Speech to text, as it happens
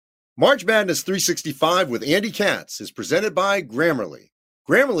March Madness 365 with Andy Katz is presented by Grammarly.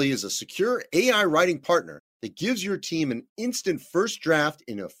 Grammarly is a secure AI writing partner that gives your team an instant first draft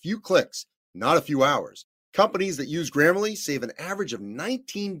in a few clicks, not a few hours. Companies that use Grammarly save an average of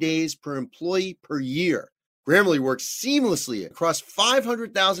 19 days per employee per year. Grammarly works seamlessly across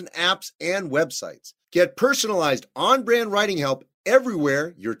 500,000 apps and websites. Get personalized on-brand writing help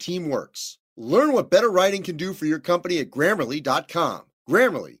everywhere your team works. Learn what better writing can do for your company at Grammarly.com.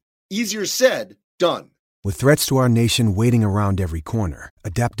 Grammarly. Easier said, done. With threats to our nation waiting around every corner,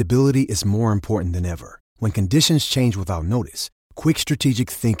 adaptability is more important than ever. When conditions change without notice, quick strategic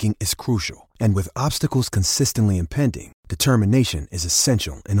thinking is crucial. And with obstacles consistently impending, determination is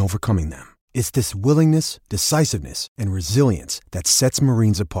essential in overcoming them. It's this willingness, decisiveness, and resilience that sets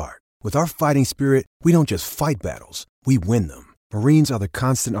Marines apart. With our fighting spirit, we don't just fight battles, we win them. Marines are the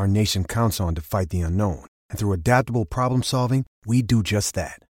constant our nation counts on to fight the unknown. And through adaptable problem solving, we do just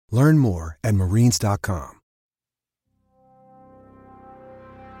that. Learn more at marines.com.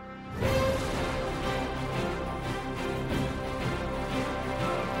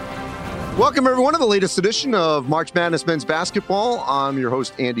 Welcome, everyone, to the latest edition of March Madness Men's Basketball. I'm your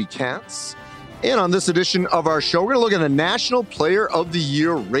host, Andy Katz. And on this edition of our show, we're going to look at the National Player of the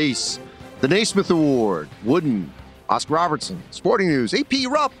Year race, the Naismith Award, Wooden, Oscar Robertson, Sporting News, AP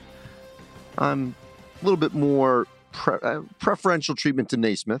Rupp. I'm a little bit more preferential treatment to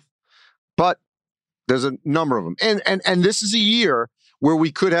Naismith, but there's a number of them. And this is a year where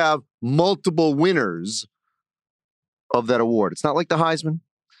we could have multiple winners of that award. It's not like the Heisman.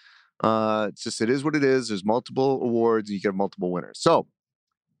 It's just, it is what it is. There's multiple awards and you get multiple winners. So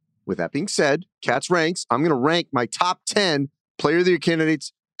with that being said, Katz ranks. I'm going to rank my top 10 Player of the Year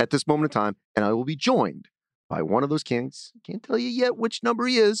candidates at this moment in time, and I will be joined by one of those candidates. Can't tell you yet which number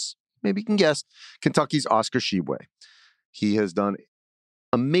he is. Maybe you can guess. Kentucky's Oscar Tshiebwe. He has done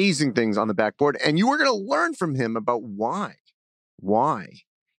amazing things on the backboard, and you are going to learn from him about why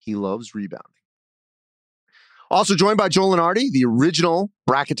he loves rebounding. Also joined by Joe Lunardi, the original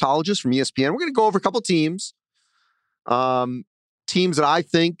bracketologist from ESPN. We're going to go over a couple teams, teams that I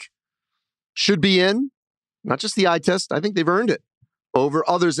think should be in, not just the eye test. I think they've earned it over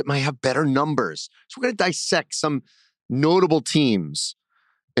others that might have better numbers. So we're going to dissect some notable teams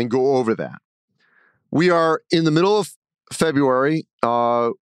and go over that. We are in the middle of February,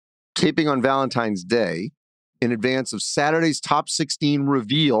 taping on Valentine's Day in advance of Saturday's top 16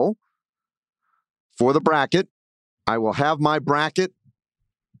 reveal for the bracket. I will have my bracket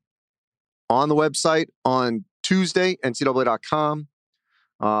on the website on Tuesday, ncaa.com.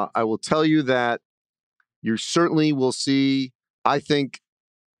 I will tell you that you certainly will see, I think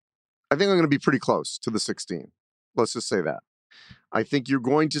I'm going to be pretty close to the 16. Let's just say that. I think you're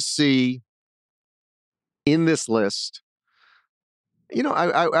going to see in this list,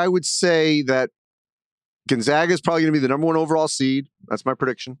 I would say that Gonzaga is probably going to be the number one overall seed. That's my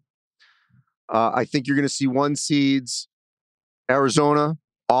prediction. I think you're going to see one seeds, Arizona,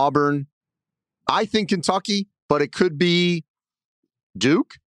 Auburn. I think Kentucky, but it could be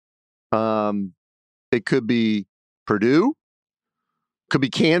Duke. It could be Purdue. Could be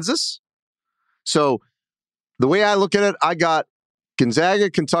Kansas. So the way I look at it, I got Gonzaga,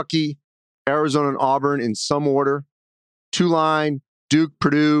 Kentucky, Arizona, and Auburn in some order. Two-line, Duke,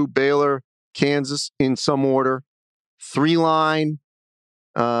 Purdue, Baylor, Kansas in some order. Three-line,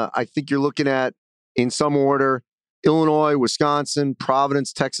 I think you're looking at, in some order, Illinois, Wisconsin,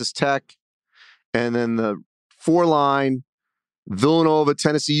 Providence, Texas Tech. And then the four-line, Villanova,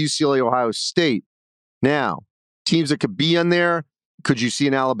 Tennessee, UCLA, Ohio State. Now, teams that could be in there, could you see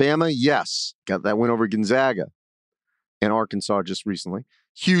in Alabama? Yes. Got that win over Gonzaga and Arkansas just recently.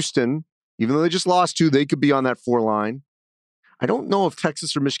 Houston, even though they just lost two, they could be on that four-line. I don't know if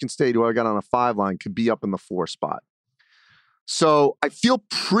Texas or Michigan State, who I got on a five-line, could be up in the four spot. So I feel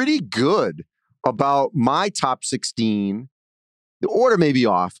pretty good about my top 16. The order may be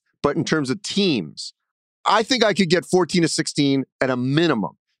off, but in terms of teams, I think I could get 14 to 16 at a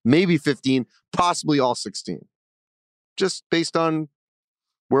minimum, maybe 15, possibly all 16, just based on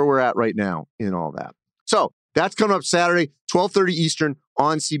where we're at right now in all that. So that's coming up Saturday, 12:30 Eastern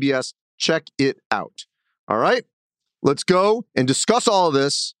on CBS. Check it out. All right, let's go and discuss all of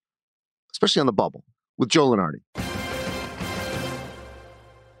this, especially on the bubble, with Joe Lunardi.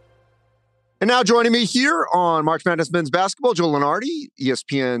 And now joining me here on March Madness Men's Basketball, Joe Lunardi,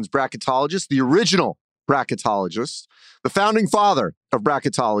 ESPN's bracketologist, the original bracketologist, the founding father of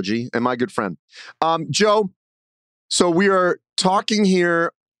bracketology, and my good friend. Joe, so we are talking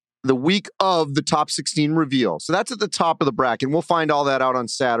here the week of the top 16 reveal. So that's at the top of the bracket. And we'll find all that out on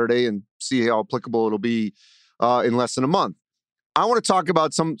Saturday and see how applicable it'll be in less than a month. I want to talk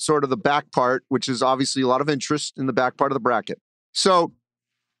about some sort of the back part, which is obviously a lot of interest in the back part of the bracket. So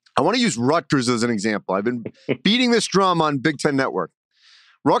I want to use Rutgers as an example. I've been beating this drum on Big Ten Network.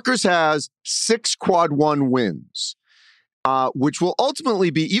 Rutgers has 6 quad one wins, which will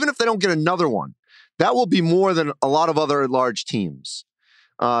ultimately be, even if they don't get another one, that will be more than a lot of other large teams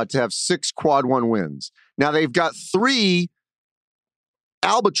to have 6 quad one wins. Now, they've got 3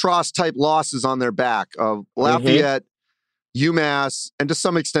 albatross-type losses on their back of Lafayette, UMass, and to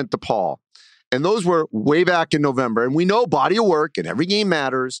some extent DePaul. And those were way back in November. And we know body of work and every game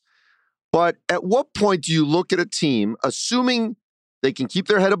matters. But at what point do you look at a team, assuming they can keep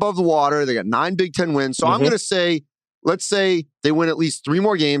their head above the water, they got 9 Big Ten wins. So I'm going to say, let's say they win at least 3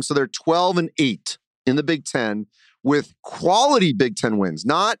 more games. So they're 12-8 in the Big Ten with quality Big Ten wins,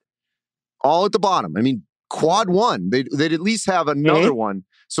 not all at the bottom. I mean, quad one, they'd at least have another one.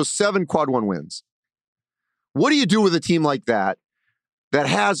 So 7 quad one wins. What do you do with a team like that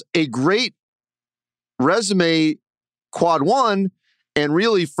has a great resume quad one, and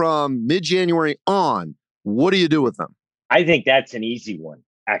really from mid-January on, what do you do with them? I think that's an easy one,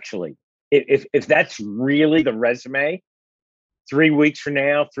 actually. If that's really the resume, 3 weeks from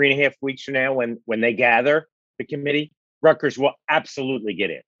now, 3.5 weeks from now, when they gather the committee, Rutgers will absolutely get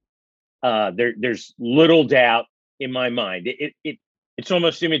in. There's little doubt in my mind. It's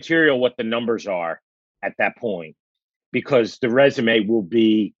almost immaterial what the numbers are at that point, because the resume will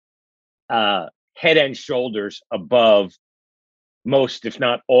be head and shoulders above most, if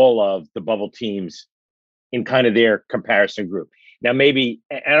not all, of the bubble teams in kind of their comparison group. Now, maybe,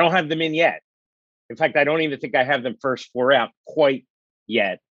 and I don't have them in yet. In fact, I don't even think I have them first 4 out quite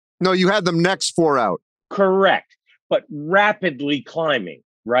yet. No, you had them next 4 out. Correct. But rapidly climbing,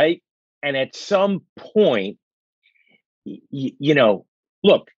 right? And at some point,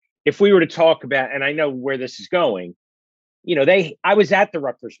 look, if we were to talk about, and I know where this is going, I was at the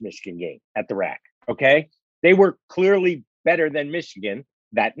Rutgers-Michigan game at the RAC, okay? They were clearly better than Michigan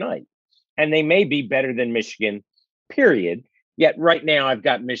that night. And they may be better than Michigan, period. Yet right now I've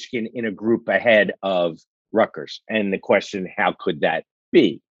got Michigan in a group ahead of Rutgers. And the question, how could that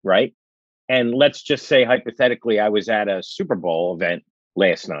be, right? And let's just say, hypothetically, I was at a Super Bowl event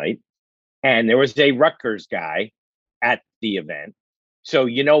last night, and there was a Rutgers guy at the event. So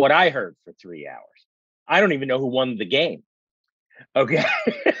you know what I heard for 3 hours? I don't even know who won the game. Okay.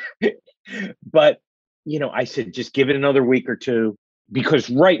 But, I said, just give it another week or two, because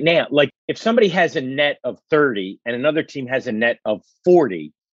right now, like, if somebody has a net of 30 and another team has a net of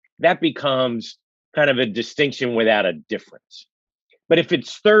 40, that becomes kind of a distinction without a difference. But if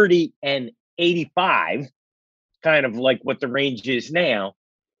it's 30 and 85, kind of like what the range is now,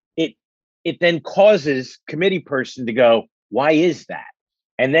 it then causes committee person to go, why is that?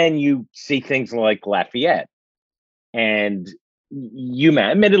 And then you see things like Lafayette and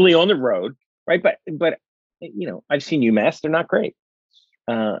UMass, admittedly on the road, right? But I've seen UMass; they're not great.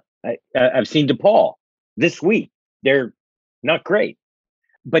 I've seen DePaul this week; they're not great.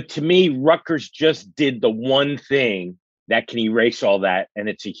 But to me, Rutgers just did the one thing that can erase all that, and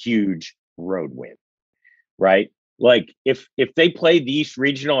it's a huge road win, right? Like if they played the East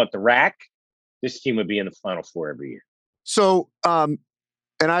Regional at the RAC, this team would be in the Final Four every year. So, and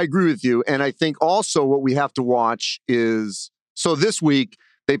I agree with you. And I think also what we have to watch is, so this week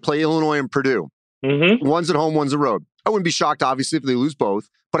they play Illinois and Purdue. One's at home, one's at road. I wouldn't be shocked, obviously, if they lose both,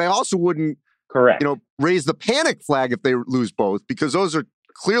 but I also wouldn't, raise the panic flag if they lose both, because those are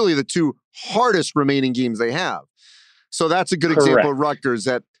clearly the 2 hardest remaining games they have. So that's a good example of Rutgers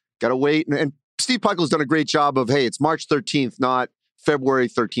that got to wait. And Steve Pikiell's done a great job of, hey, it's March 13th, not February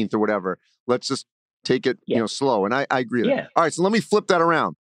 13th or whatever. Let's just take it, slow. And I agree with that. All right, so let me flip that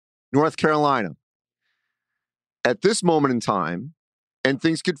around. North Carolina. At this moment in time, and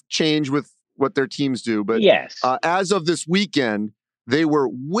things could change with what their teams do, but as of this weekend, they were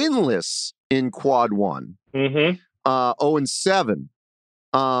winless in quad one, 0-7.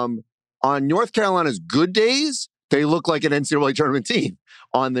 On North Carolina's good days, they look like an NCAA tournament team.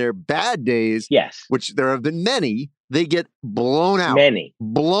 On their bad days, which there have been many, they get blown out.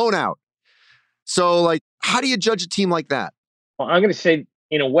 Blown out. So, like, how do you judge a team like that? Well, I'm going to say,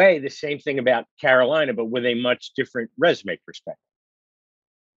 in a way, the same thing about Carolina, but with a much different resume perspective.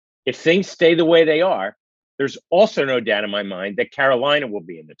 If things stay the way they are, there's also no doubt in my mind that Carolina will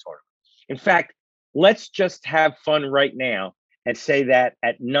be in the tournament. In fact, let's just have fun right now and say that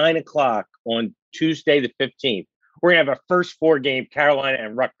at 9:00 on Tuesday the 15th, we're going to have a first 4-game Carolina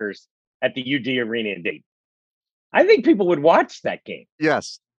and Rutgers at the UD Arena in Dayton. I think people would watch that game.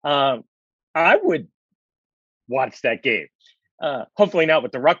 Yes. I would watch that game. Hopefully not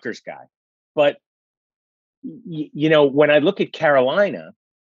with the Rutgers guy. But when I look at Carolina,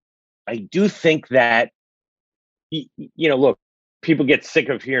 I do think that, look, people get sick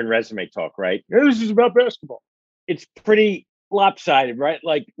of hearing resume talk, right? This is about basketball. It's pretty lopsided, right?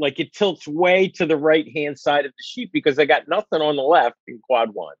 Like it tilts way to the right-hand side of the sheet because they got nothing on the left in quad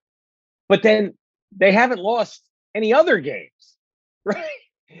one. But then they haven't lost any other games,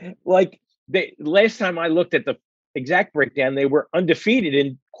 right? Like last time I looked at the exact breakdown, they were undefeated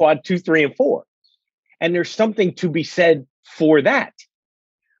in quad 2, 3, and 4. And there's something to be said for that,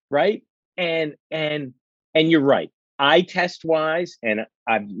 right? And you're right. Eye test wise, and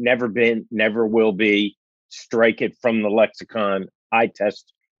I've never will be, strike it from the lexicon, eye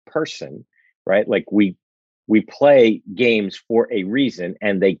test person, right? Like we play games for a reason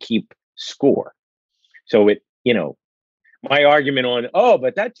and they keep score. So my argument on,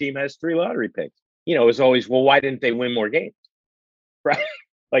 but that team has 3 lottery picks, is always, well, why didn't they win more games? Right?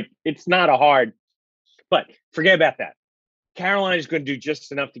 Like it's not a hard, but forget about that. Carolina's going to do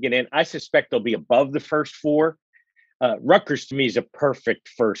just enough to get in. I suspect they'll be above the first 4. Rutgers to me is a perfect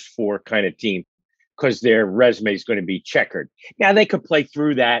first 4 kind of team because their resume is going to be checkered. Now they could play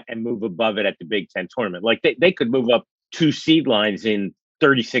through that and move above it at the Big Ten tournament. Like they could move up 2 seed lines in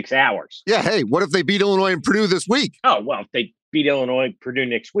 36 hours. Yeah. Hey, what if they beat Illinois and Purdue this week? Oh, well, if they beat Illinois, Purdue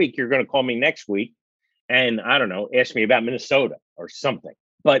next week, you're going to call me next week. And I don't know, ask me about Minnesota or something.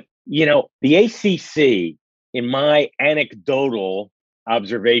 But, the ACC, in my anecdotal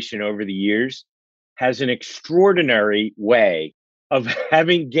observation over the years, has an extraordinary way of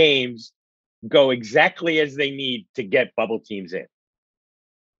having games go exactly as they need to get bubble teams in.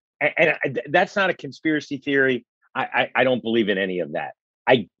 And that's not a conspiracy theory. I don't believe in any of that.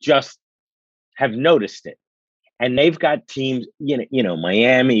 I just have noticed it. And they've got teams,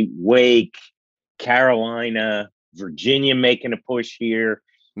 Miami, Wake, Carolina, Virginia making a push here.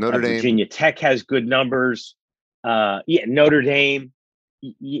 Notre Dame. Virginia Tech has good numbers. Notre Dame.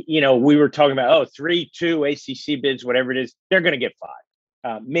 We were talking about 3-2 ACC bids, whatever it is. They're going to get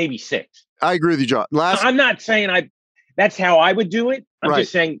 5, maybe 6. I agree with you, John. I'm not saying that's how I would do it. I'm Right.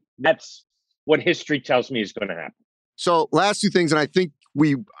 just saying that's what history tells me is going to happen. So last 2 things, and I think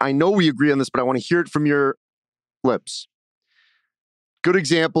I know we agree on this, but I want to hear it from your lips. Good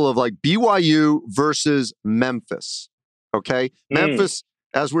example of like BYU versus Memphis. Okay. Memphis,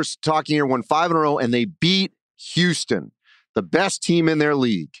 as we're talking here, won 5 in a row and they beat Houston, the best team in their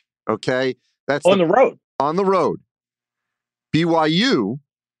league. Okay. That's on the road. On the road. BYU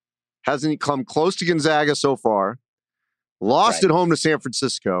hasn't come close to Gonzaga so far, lost at home to San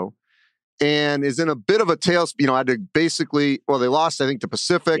Francisco, and is in a bit of a tailspin. Had to they lost, I think, to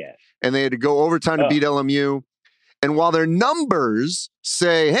Pacific, and they had to go overtime to beat LMU. And while their numbers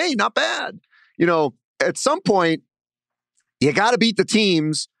say, hey, not bad, at some point, you got to beat the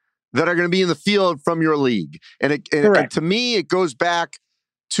teams that are going to be in the field from your league. And to me, it goes back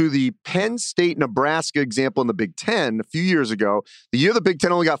to the Penn State-Nebraska example in the Big Ten a few years ago. The year the Big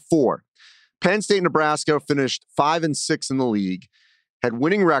Ten only got 4. Penn State-Nebraska finished 5 and 6 in the league, had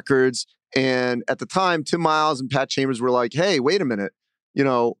winning records. And at the time, Tim Miles and Pat Chambers were like, hey, wait a minute.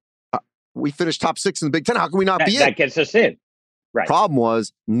 We finished top 6 in the Big Ten. How can we not be in? That gets us in. Right. Problem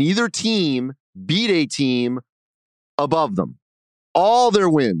was neither team beat a team above them. All their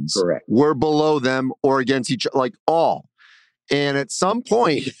wins were below them or against each other, like all. And at some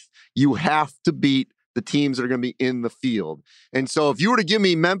point, you have to beat the teams that are going to be in the field. And so if you were to give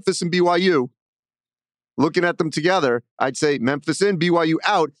me Memphis and BYU, looking at them together, I'd say Memphis in, BYU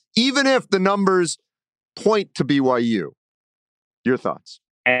out, even if the numbers point to BYU. Your thoughts?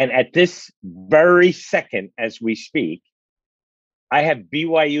 And at this very second, as we speak, I have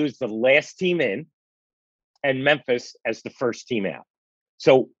BYU as the last team in and Memphis as the first team out.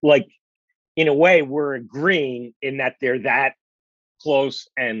 So, in a way, we're agreeing in that they're that close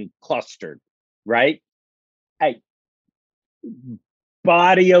and clustered, right?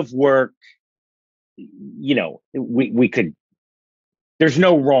 Body of work, we could, there's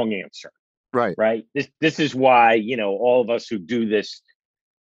no wrong answer. Right. This is why, all of us who do this,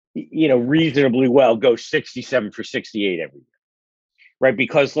 reasonably well go 67 for 68 every year. Right.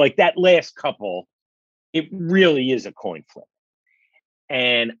 Because that last couple, it really is a coin flip.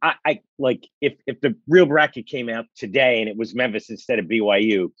 And I if the real bracket came out today and it was Memphis instead of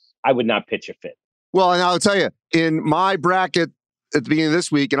BYU, I would not pitch a fit. Well, and I'll tell you, in my bracket at the beginning of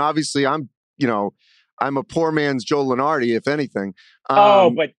this week, and obviously I'm a poor man's Joe Lunardi, if anything.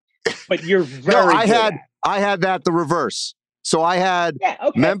 But you're very I had that the reverse. So I had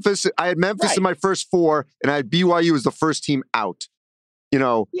Memphis. I had Memphis in my first 4, and I had BYU as the first team out.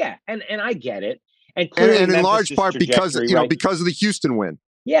 Yeah, and I get it, and in large part because of the Houston win.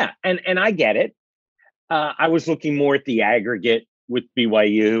 Yeah, and I get it. I was looking more at the aggregate with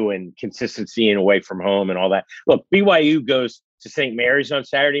BYU and consistency and away from home and all that. Look, BYU goes to St. Mary's on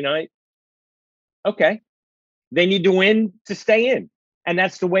Saturday night. Okay. They need to win to stay in. And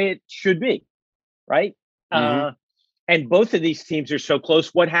that's the way it should be, right? Mm-hmm. And both of these teams are so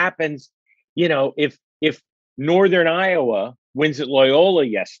close. What happens, if Northern Iowa wins at Loyola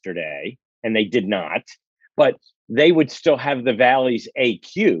yesterday, and they did not, but they would still have the Valley's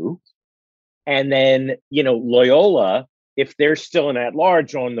AQ. And then, Loyola, if they're still an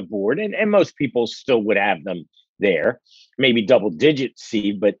at-large on the board, and most people still would have them there, maybe double-digit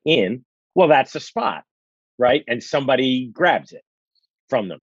seed, but well, that's a spot, right? And somebody grabs it from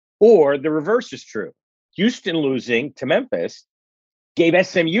them. Or the reverse is true. Houston losing to Memphis gave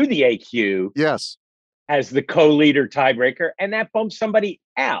SMU the AQ yes, as the co-leader tiebreaker, and that bumps somebody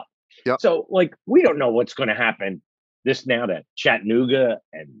out. Yep. So, we don't know what's going to happen now to Chattanooga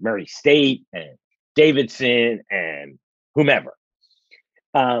and Murray State and Davidson and whomever.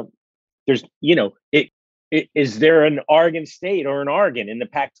 There's, is there an Oregon State or an Oregon in the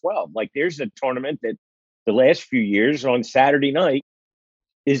Pac-12? There's a tournament that the last few years on Saturday night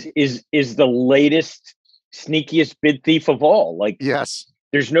is the latest, sneakiest bid thief of all. yes.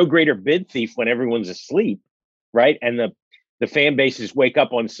 There's no greater bid thief when everyone's asleep, right? And the fan bases wake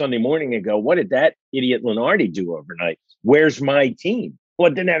up on Sunday morning and go, what did that idiot Lunardi do overnight? Where's my team?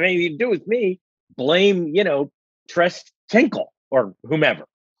 Well, it didn't have anything to do with me. Blame, Trest Tinkle or whomever.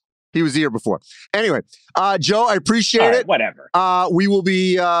 He was the year before. Anyway, Joe, I appreciate right, it. Whatever. We will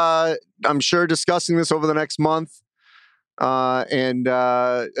be, I'm sure, discussing this over the next month. And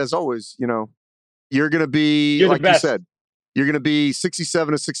as always, you're going to be, like you said, you're going to be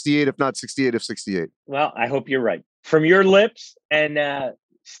 67 of 68, if not 68 of 68. Well, I hope you're right. From your lips, and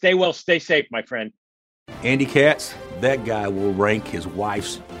stay well, stay safe, my friend. Andy Katz, that guy will rank his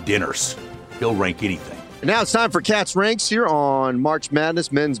wife's dinners. He'll rank anything. And now it's time for Katz Ranks here on March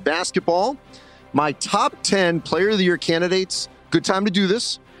Madness Men's Basketball. My top 10 Player of the Year candidates. Good time to do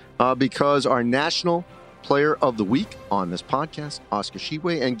this because our National Player of the Week on this podcast, Oscar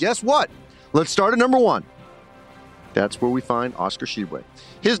Tshiebwe. And guess what? Let's start at number 1. That's where we find Oscar Tshiebwe.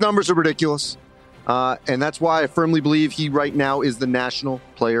 His numbers are ridiculous. And that's why I firmly believe he right now is the National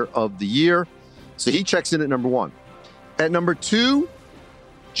Player of the Year. So he checks in at number 1. At number 2,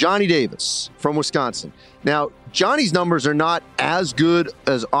 Johnny Davis from Wisconsin. Now, Johnny's numbers are not as good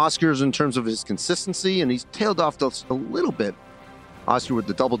as Oscar's in terms of his consistency, and he's tailed off just a little bit. Oscar with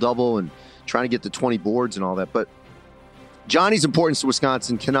the double-double and trying to get to 20 boards and all that. But Johnny's importance to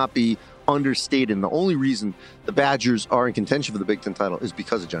Wisconsin cannot be understated. And the only reason the Badgers are in contention for the Big Ten title is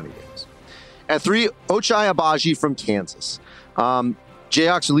because of Johnny Davis. At 3, Ochai Agbaji from Kansas.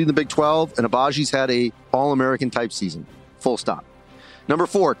 Jayhawks are leading the Big 12, and Abaji's had a All-American type season. Full stop. Number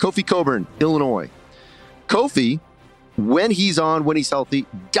 4, Kofi Cockburn, Illinois. Kofi, when he's on, when he's healthy,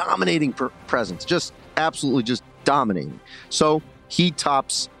 dominating presence. Just absolutely just dominating. So he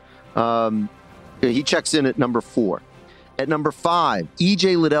tops, he checks in at number 4. At number 5,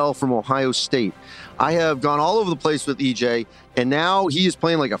 E.J. Liddell from Ohio State. I have gone all over the place with E.J., and now he is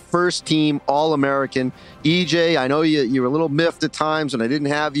playing like a first-team All-American. E.J., I know you were a little miffed at times when I didn't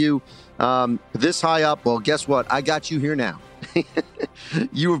have you this high up. Well, guess what? I got you here now.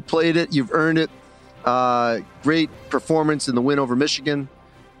 You have played it. You've earned it. Great performance in the win over Michigan.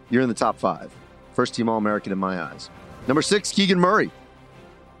 You're in the top 5. First-team All-American in my eyes. Number 6, Keegan Murray.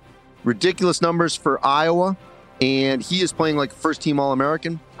 Ridiculous numbers for Iowa. And he is playing like a first-team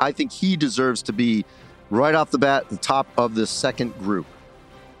All-American. I think he deserves to be right off the bat the top of the second group.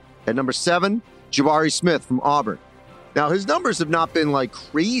 At number 7, Jabari Smith from Auburn. Now, his numbers have not been like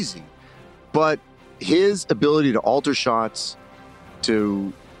crazy, but his ability to alter shots,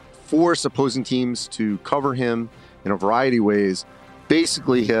 to force opposing teams to cover him in a variety of ways,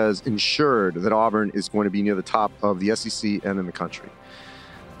 basically has ensured that Auburn is going to be near the top of the SEC and in the country.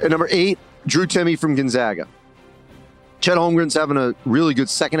 At number 8, Drew Timme from Gonzaga. Chet Holmgren's having a really good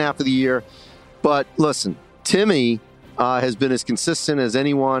second half of the year. But listen, Timme has been as consistent as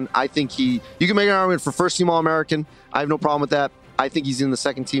anyone. I think you can make an argument for first-team All-American. I have no problem with that. I think he's in the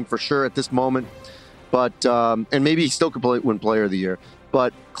second team for sure at this moment. But and maybe he still could win Player of the Year.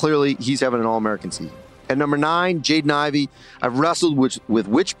 But clearly, he's having an All-American season. At number 9, Jaden Ivey. I've wrestled with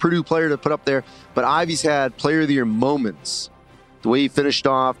which Purdue player to put up there. But Ivey's had Player of the Year moments. The way he finished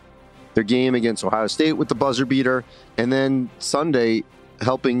off their game against Ohio State with the buzzer beater, and then Sunday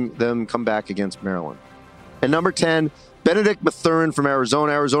helping them come back against Maryland. At number 10, Benedict Mathurin from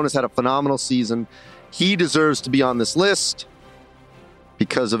Arizona. Arizona's had a phenomenal season. He deserves to be on this list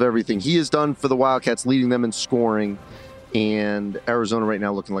because of everything he has done for the Wildcats, leading them in scoring, and Arizona right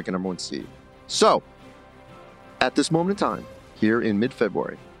now looking like a number 1 seed. So, At this moment in time, here in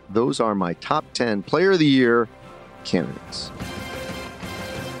mid-February, those are my top 10 Player of the Year candidates.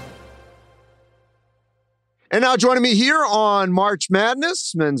 And now joining me here on March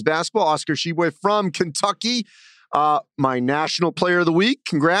Madness, men's basketball, Oscar Tshiebwe from Kentucky, my National Player of the Week.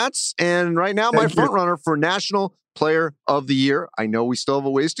 Congrats. And right now, my front runner for National Player of the Year. I know we still have a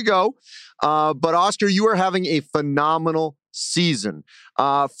ways to go. But Oscar, you are having a phenomenal season.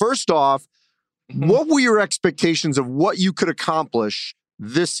 First off, what were your expectations of what you could accomplish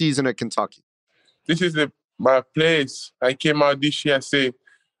this season at Kentucky? This is my place. I came out this year, I say,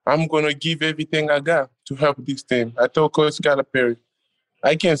 I'm going to give everything I got to help this team. I told Coach Calipari,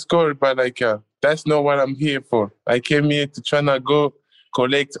 I can score, but that's not what I'm here for. I came here to try to go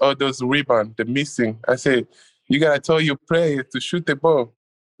collect all those rebounds, the missing. I said, you got to tell your players to shoot the ball.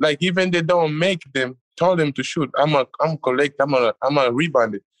 Like, even they don't make them, tell them to shoot. I'm a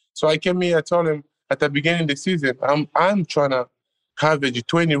rebound it. So I came here, I told him at the beginning of the season, I'm trying to average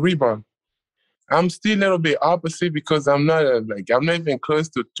 20 rebounds. I'm still a little bit opposite because I'm not even close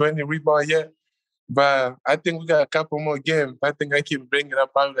to 20 rebounds yet. But I think we got a couple more games. I think I can bring it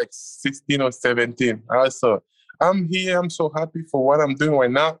up probably like 16 or 17. Also, I'm here. I'm so happy for what I'm doing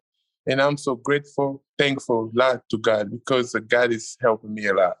right now. And I'm so grateful, thankful, lot to God because God is helping me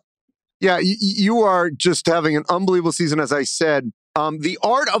a lot. Yeah, you are just having an unbelievable season, as I said. The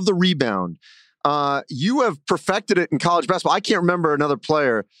art of the rebound, you have perfected it in college basketball. I can't remember another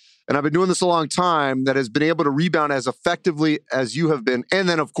player, and I've been doing this a long time, that has been able to rebound as effectively as you have been, and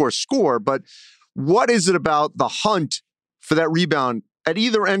then, of course, score. But what is it about the hunt for that rebound at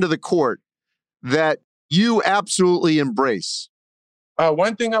either end of the court that you absolutely embrace?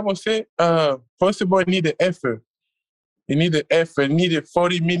 One thing I will say, first of all, you need the effort. You need the effort. You need a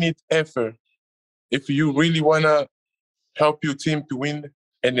 40-minute effort if you really want to help your team to win.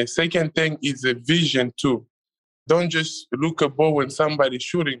 And the second thing is a vision, too. Don't just look a ball when somebody's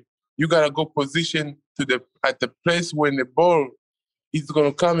shooting. You got to go position at the place when the ball is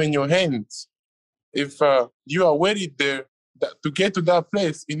going to come in your hands. If you are waiting there, to get to that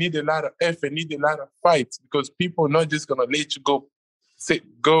place, you need a lot of effort, you need a lot of fights because people are not just going to let you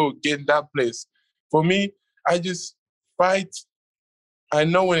go get that place. For me, I just fight. I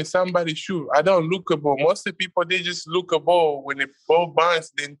know when somebody shoot, I don't look a ball. Most of the people, they just look a ball. When the ball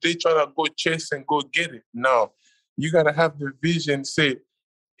bounces, then they try to go chase and go get it. No, you got to have the vision, say,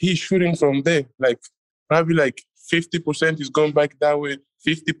 he's shooting from there. Like, probably like 50% is going back that way,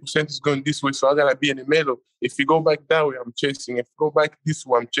 50% is going this way, so I got to be in the middle. If you go back that way, I'm chasing. If you go back this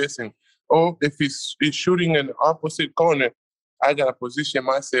way, I'm chasing. Or if he's shooting in the opposite corner, I got to position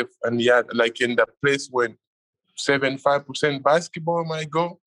myself and like in the place when 75% basketball might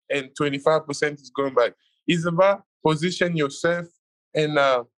go and 25% is going back. It's about position yourself and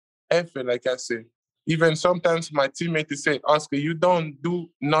effort, like I said. Even sometimes my teammates say, Oscar, you don't do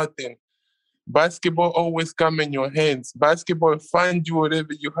nothing. Basketball always come in your hands. Basketball find you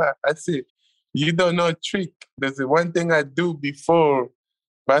whatever you have. I say, you don't know a trick. There's the one thing I do before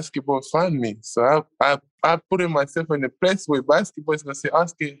basketball find me. So I put myself in a place where basketball is going to say,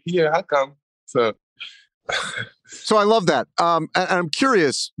 Oscar, here, I come. So I love that. And I'm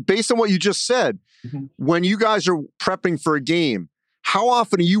curious, based on what you just said, when you guys are prepping for a game, how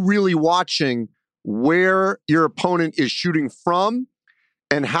often are you really watching where your opponent is shooting from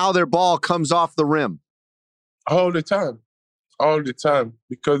and how their ball comes off the rim? All the time.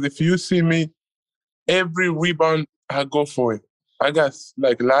 Because if you see me, every rebound, I go for it. I got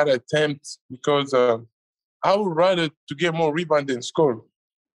like a lot of attempts because I would rather to get more rebound than score.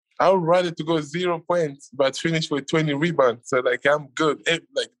 I would rather to go 0 points but finish with 20 rebounds. So like I'm good.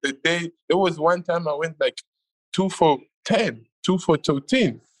 There was one time I went like 2 for 10, 2 for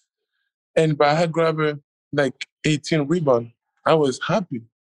 13. And but I grabbed like 18 rebounds. I was happy.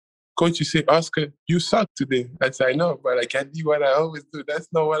 Coach, you say, Oscar, you suck today. I said, I know, but like I do what I always do. That's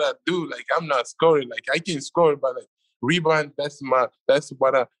not what I do. Like I'm not scoring. Like I can score, but like rebound, that's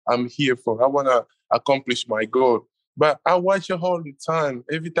what I'm here for. I want to accomplish my goal. But I watch it all the time.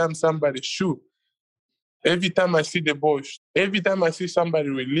 Every time somebody shoot, every time I see the ball, every time I see somebody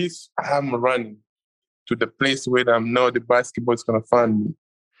release, I'm running to the place where I know the basketball is going to find me.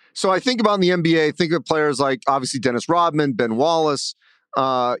 So I think about in the NBA, think of players like obviously Dennis Rodman, Ben Wallace,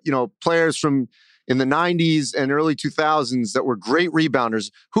 players from in the 90s and early 2000s that were great rebounders.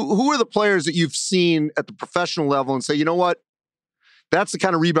 Who are the players that you've seen at the professional level and say, you know what, that's the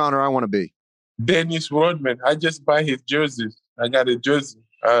kind of rebounder I want to be? Dennis Rodman. I just buy his jerseys. I got a jersey.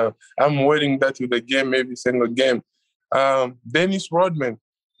 I'm wearing that to the game every single game. Dennis Rodman.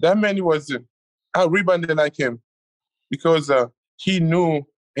 That man I rebounded like him because he knew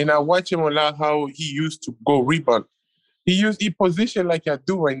And I watch him a lot how he used to go rebound. He position like I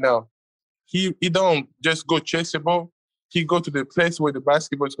do right now. He don't just go chase the ball. He go to the place where the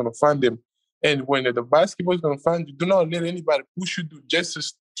basketball is gonna find him. And when the basketball is gonna find you, do not let anybody push you to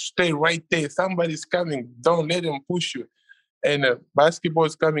just stay right there. Somebody's coming. Don't let them push you. And basketball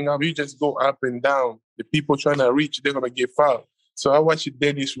is coming up. You just go up and down. The people trying to reach, they're gonna get fouled. So I watch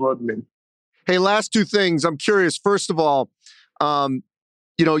Dennis Rodman. Hey, last two things. I'm curious. First of all,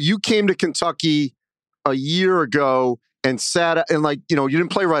 you came to Kentucky a year ago and sat and you didn't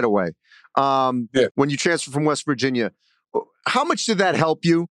play right away. When you transferred from West Virginia, how much did that help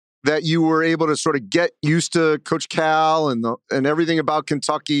you that you were able to sort of get used to Coach Cal and everything about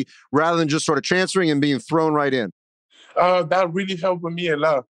Kentucky rather than just sort of transferring and being thrown right in? That really helped me a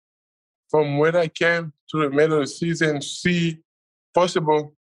lot. From when I came to the middle of the season, first of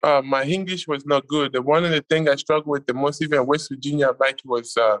all, my English was not good. One of the things I struggled with the most, even West Virginia back,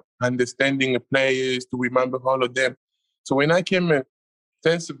 was understanding the players, to remember all of them. So when I came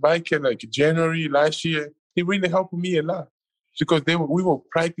since back in January last year, it really helped me a lot because we were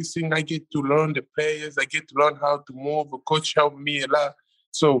practicing. I get to learn the players. I get to learn how to move. The coach helped me a lot.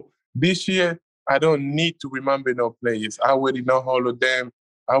 So this year, I don't need to remember no players. I already know all of them.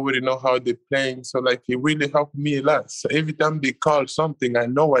 I already know how they're playing. So it really helped me a lot. So every time they call something, I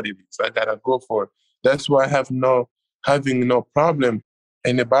know what it is. I gotta go for it. That's why I have having no problem.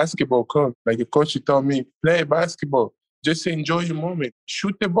 And the basketball coach, the coach told me, play basketball. Just enjoy your moment.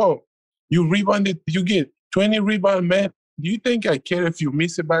 Shoot the ball. You rebound it. You get 20 rebound, man. Do you think I care if you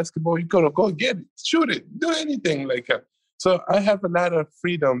miss a basketball? You gotta go get it. Shoot it. Do anything like that. So I have a lot of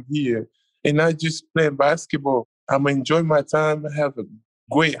freedom here. And I just play basketball. I'm enjoying my time. I have a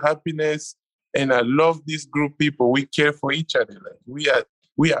great happiness. And I love this group of people. We care for each other. We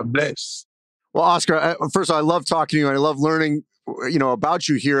are blessed. Well, Oscar, first of all, I love talking to you. And I love learning, about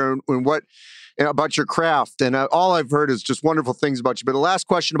you here and about your craft. And all I've heard is just wonderful things about you. But the last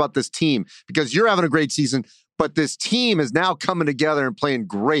question about this team, because you're having a great season, but this team is now coming together and playing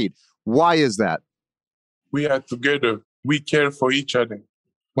great. Why is that? We are together. We care for each other.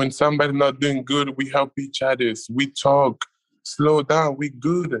 When somebody's not doing good, we help each other. We talk, slow down, we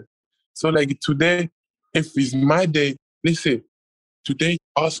good. So today, if it's my day, let's say, today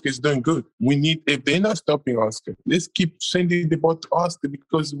Oscar's doing good. If they're not stopping Oscar, let's keep sending the ball to Oscar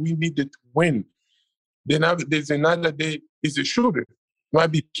because we needed to win. Then there's another day, it's a shooter. Might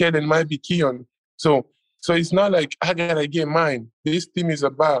be Kellen, might be Keon. So it's not like I gotta get mine. This team is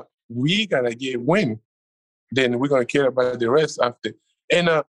about we gotta get win. Then we're gonna care about the rest after. And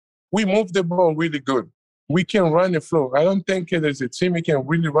we move the ball really good. We can run the floor. I don't think there's a team that can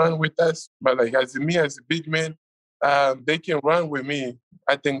really run with us. But as a big man, they can run with me.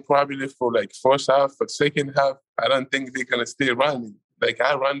 I think probably for first half, for second half, I don't think they're gonna stay running.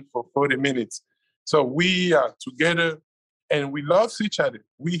 I run for 40 minutes. So we are together and we love each other.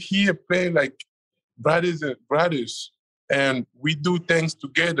 We here play like brothers and brothers and we do things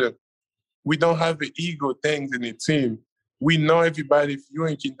together. We don't have the ego things in the team. We know everybody. If you're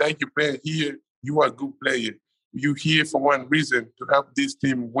in Kentucky playing here, you are a good player. You're here for one reason, to help this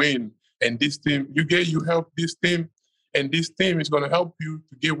team win. And this team, you help this team, and this team is going to help you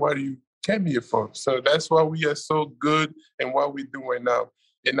to get what you came here for. So that's why we are so good and what we're doing now.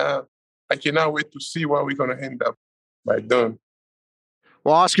 And I cannot wait to see what we're going to end up by doing.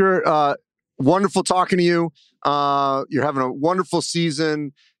 Well, Oscar, wonderful talking to you. You're having a wonderful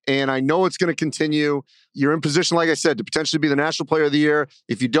season, and I know it's going to continue. You're in position, like I said, to potentially be the National Player of the Year.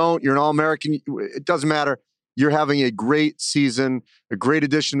 If you don't, you're an All-American. It doesn't matter. You're having a great season, a great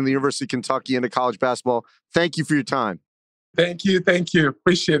addition to the University of Kentucky into college basketball. Thank you for your time. Thank you.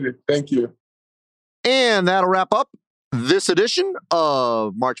 Appreciate it. Thank you. And that'll wrap up this edition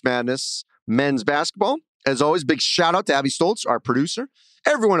of March Madness Men's Basketball. As always, big shout out to Abby Stoltz, our producer,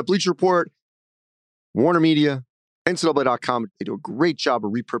 everyone at Bleacher Report, Warner Media, NCAA.com. They do a great job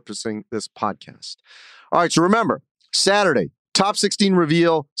of repurposing this podcast. All right, so remember, Saturday, Top 16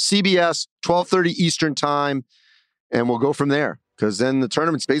 reveal, CBS, 12:30 Eastern time, and we'll go from there because then the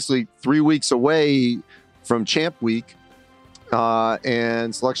tournament's basically 3 weeks away from Champ Week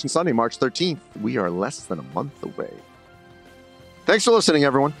and Selection Sunday, March 13th. We are less than a month away. Thanks for listening,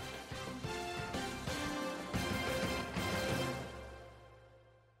 everyone.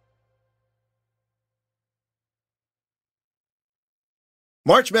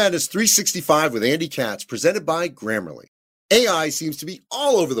 March Madness 365 with Andy Katz, presented by Grammarly. AI seems to be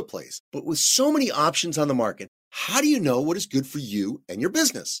all over the place, but with so many options on the market, how do you know what is good for you and your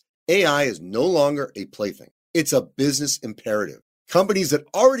business? AI is no longer a plaything. It's a business imperative. Companies that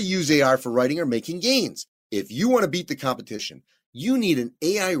already use AI for writing are making gains. If you want to beat the competition, you need an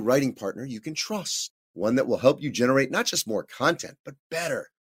AI writing partner you can trust, one that will help you generate not just more content, but better.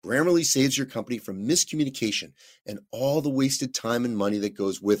 Grammarly saves your company from miscommunication and all the wasted time and money that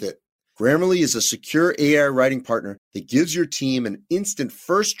goes with it. Grammarly is a secure AI writing partner that gives your team an instant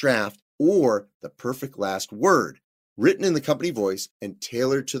first draft or the perfect last word, written in the company voice and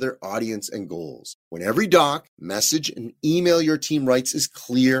tailored to their audience and goals. When every doc, message, and email your team writes is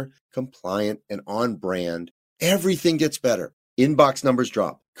clear, compliant, and on brand, everything gets better. Inbox numbers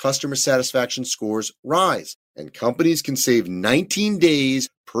drop, customer satisfaction scores rise, and companies can save 19 days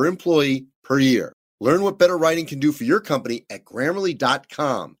per employee per year. Learn what better writing can do for your company at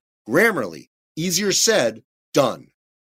Grammarly.com. Grammarly, easier said, done.